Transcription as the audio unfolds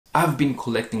I've been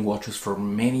collecting watches for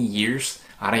many years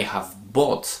and I have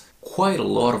bought quite a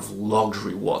lot of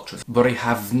luxury watches, but I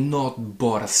have not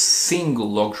bought a single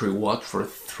luxury watch for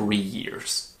 3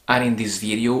 years. And in this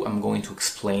video I'm going to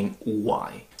explain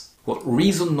why. Well,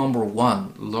 reason number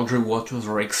one, luxury watches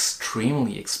are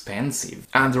extremely expensive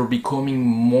and they're becoming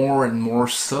more and more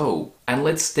so. And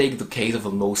let's take the case of the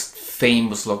most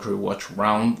famous luxury watch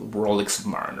around, Rolex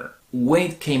Submariner. When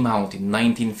it came out in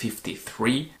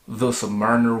 1953, the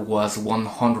Submariner was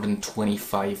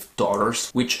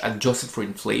 $125, which adjusted for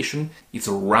inflation is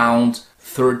around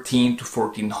 $1,300 to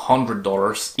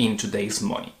 $1,400 in today's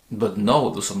money. But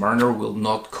no, the Submariner will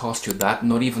not cost you that,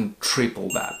 not even triple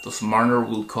that. The Submariner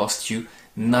will cost you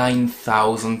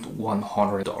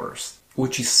 $9,100,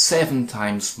 which is 7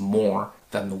 times more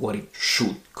than what it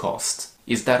should cost.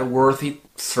 Is that worth it?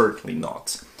 Certainly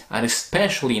not. And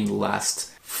especially in the last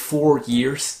 4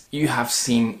 years, you have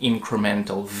seen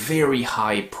incremental, very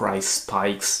high price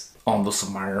spikes on the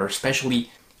Submariner,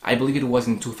 especially, I believe it was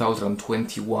in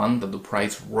 2021 that the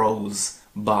price rose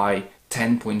by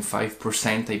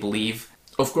 10.5%, I believe.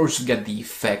 Of course, you get the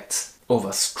effect of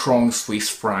a strong Swiss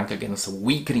franc against a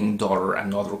weakening dollar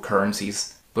and other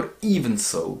currencies, but even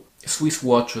so, Swiss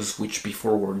watches, which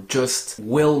before were just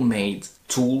well-made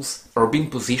tools, are being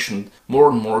positioned more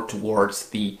and more towards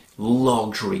the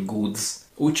luxury goods,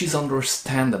 which is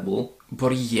understandable,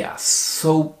 but yes,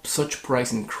 so such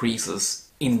price increases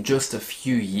in just a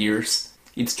few years,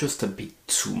 it's just a bit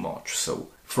too much, so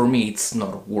for me it's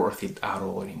not worth it at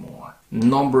all anymore.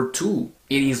 Number two,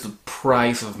 it is the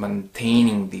price of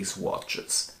maintaining these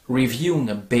watches. Reviewing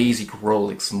a basic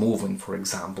Rolex movement, for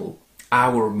example,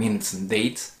 hour, minutes and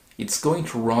date, it's going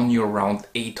to run you around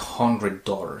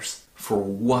 $800 for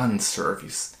one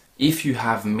service. If you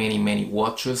have many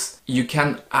watches, you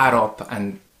can add up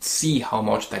and see how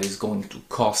much that is going to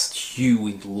cost you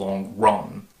in the long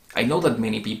run. I know that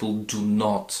many people do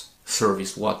not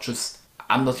service watches.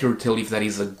 I'm not here to tell you if that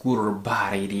is a good or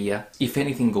bad idea. If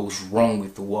anything goes wrong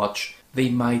with the watch, they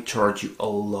might charge you a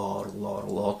lot.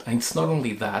 And it's not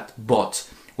only that, but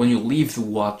when you leave the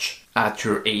watch at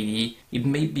your 80, it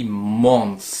may be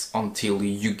months until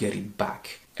you get it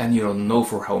back. And you don't know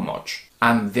for how much.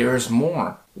 And there's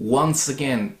more. Once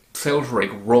again, sellers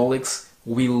like Rolex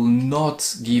will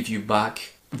not give you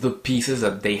back the pieces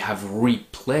that they have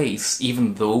replaced,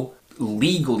 even though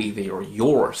legally they are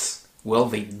yours. Well,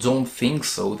 they don't think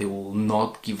so, they will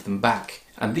not give them back.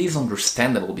 And this is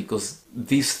understandable because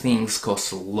these things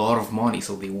cost a lot of money,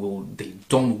 so they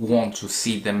don't want to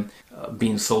see them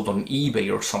being sold on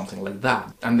eBay or something like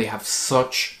that. And they have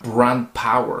such brand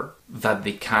power that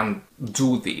they can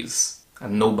do this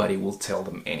and nobody will tell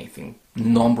them anything.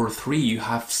 Number three, you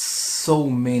have so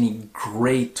many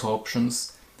great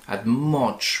options at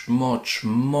much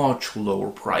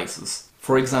lower prices.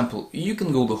 For example, you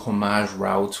can go the homage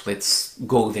route, let's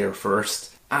go there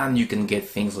first, and you can get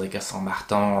things like a Saint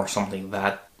Martin or something like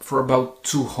that for about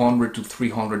 $200 to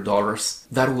 $300.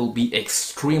 That will be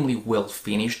extremely well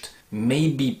finished,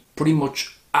 maybe pretty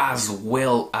much as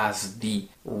well as the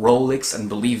Rolex, and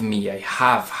believe me, I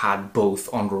have had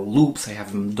both under loops. I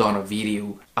haven't done a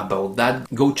video about that.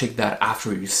 Go check that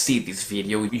after you see this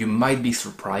video. You might be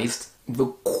surprised.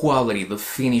 The quality, the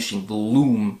finishing, the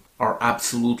lume are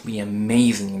absolutely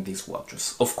amazing in these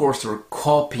watches. Of course, they're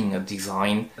copying a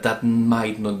design that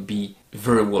might not be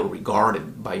very well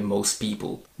regarded by most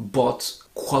people, but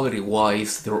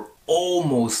quality-wise, they're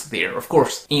almost there. Of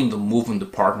course, in the movement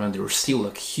department, there's still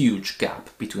a huge gap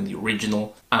between the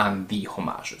original and the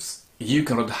homages. You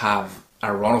cannot have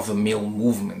a run-of-the-mill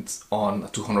movement on a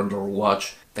 $200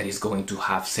 watch that is going to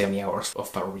have 70 hours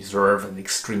of power reserve and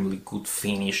extremely good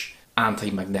finish,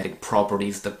 anti-magnetic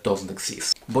properties that doesn't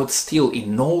exist. But still,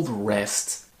 in all the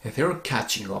rest, they're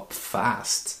catching up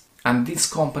fast. And these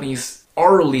companies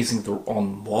are releasing their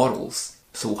own models.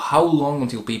 So how long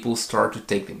until people start to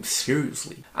take them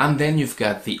seriously? And then you've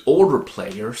got the older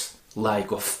players,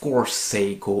 like of course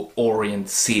Seiko, Orient,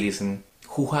 Citizen,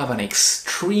 who have an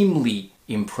extremely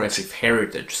impressive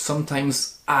heritage,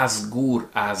 sometimes as good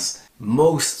as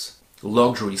most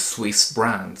luxury Swiss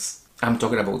brands. I'm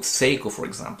talking about Seiko, for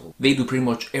example. They do pretty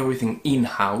much everything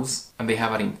in-house and they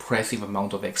have an impressive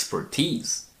amount of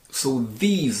expertise. So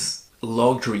these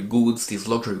luxury goods, these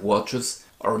luxury watches,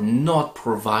 are not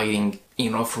providing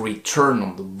enough return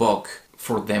on the buck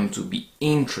for them to be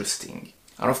interesting.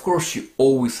 And of course you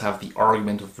always have the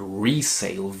argument of the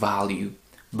resale value,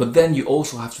 but then you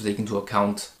also have to take into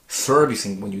account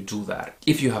servicing when you do that.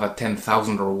 If you have a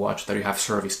 $10,000 watch that you have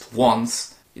serviced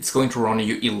once, it's going to run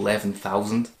you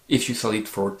 $11,000. If you sell it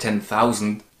for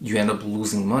 $10,000, you end up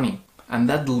losing money. And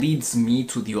that leads me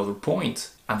to the other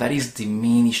point, and that is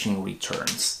diminishing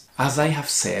returns. As I have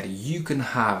said, you can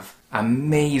have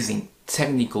amazing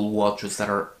technical watches that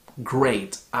are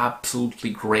great, absolutely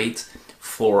great,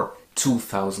 for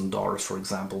 $2,000, for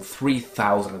example,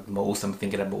 $3,000 at most. I'm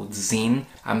thinking about Zin.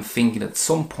 I'm thinking at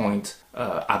some point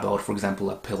about, for example,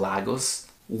 a Pelagos.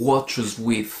 Watches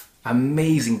with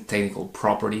amazing technical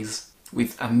properties,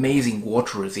 with amazing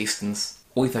water resistance,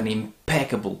 with an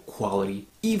impeccable quality,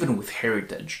 even with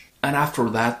heritage. And after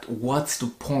that, what's the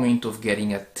point of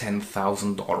getting a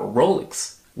 $10,000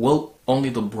 Rolex? Well, only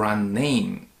the brand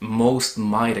name. Most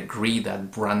might agree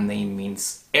that brand name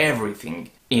means everything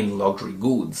in luxury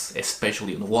goods,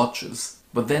 especially in watches.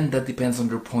 But then that depends on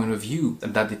your point of view,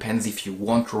 and that depends if you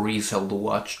want to resell the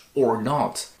watch or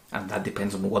not. And that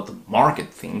depends on what the market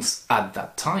thinks at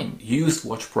that time. Used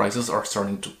watch prices are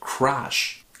starting to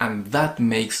crash, and that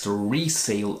makes the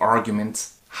resale argument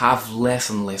have less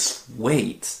and less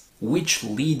weight. Which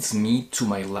leads me to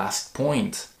my last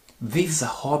point. This is a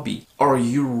hobby. Are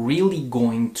you really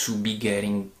going to be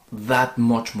getting that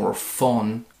much more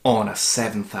fun on a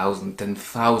 $7,000,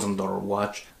 $10,000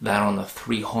 watch than on a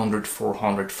 $300,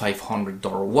 $400,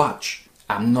 $500 watch?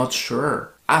 I'm not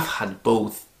sure. I've had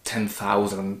both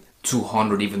 $10,000,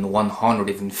 $200, even $100,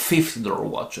 even $50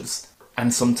 watches.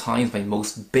 And sometimes my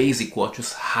most basic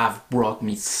watches have brought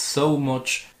me so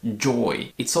much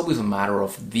joy. It's always a matter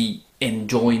of the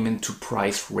enjoyment to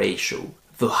price ratio.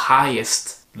 The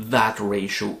highest that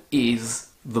ratio is,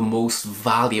 the most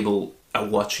valuable a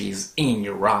watch is in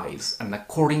your eyes. And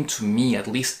according to me, at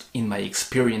least in my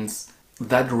experience,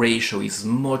 that ratio is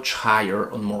much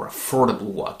higher on more affordable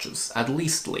watches, at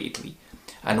least lately.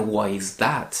 And why is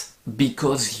that?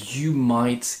 Because you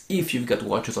might, if you've got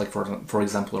watches like for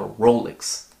example a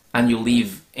Rolex, and you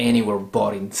live anywhere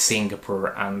but in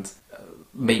Singapore and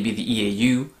maybe the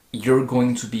EAU, you're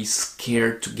going to be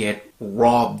scared to get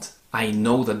robbed. I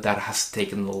know that that has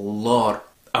taken a lot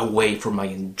away from my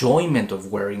enjoyment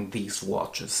of wearing these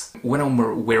watches. When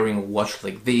I'm wearing a watch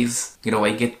like this,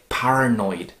 I get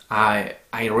paranoid. I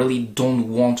really don't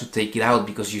want to take it out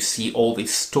because you see all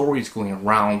these stories going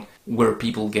around where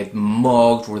people get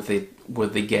mugged, where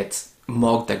they get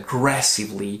mugged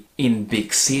aggressively in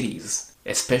big cities,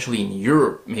 especially in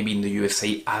Europe, maybe in the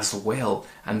USA as well.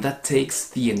 And that takes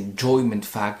the enjoyment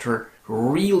factor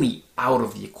really out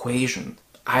of the equation.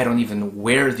 I don't even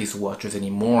wear these watches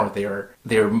anymore.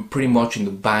 They're pretty much in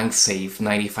the bank safe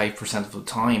 95% of the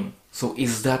time. So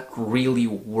is that really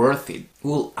worth it?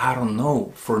 Well, I don't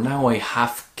know. For now I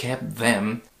have kept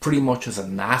them pretty much as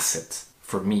an asset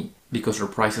for me, because their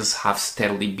prices have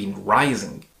steadily been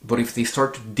rising. But if they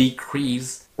start to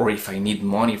decrease, or if I need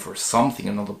money for something,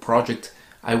 another project,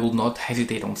 I will not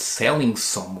hesitate on selling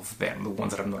some of them, the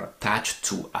ones that I'm not attached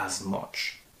to as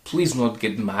much. Please do not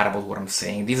get mad about what I'm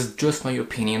saying. This is just my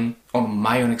opinion on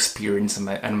my own experience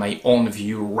and my own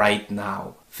view right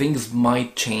now. Things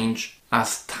might change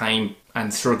as time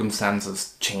and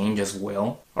circumstances change as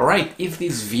well. Alright, if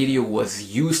this video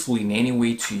was useful in any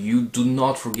way to you, do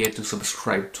not forget to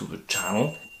subscribe to the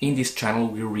channel. In this channel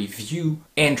we review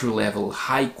entry-level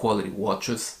high-quality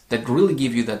watches that really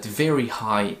give you that very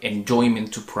high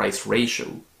enjoyment to price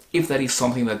ratio. If that is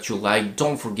something that you like,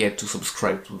 don't forget to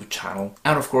subscribe to the channel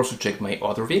and of course to check my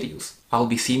other videos. I'll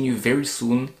be seeing you very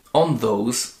soon on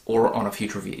those or on a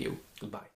future video. Goodbye.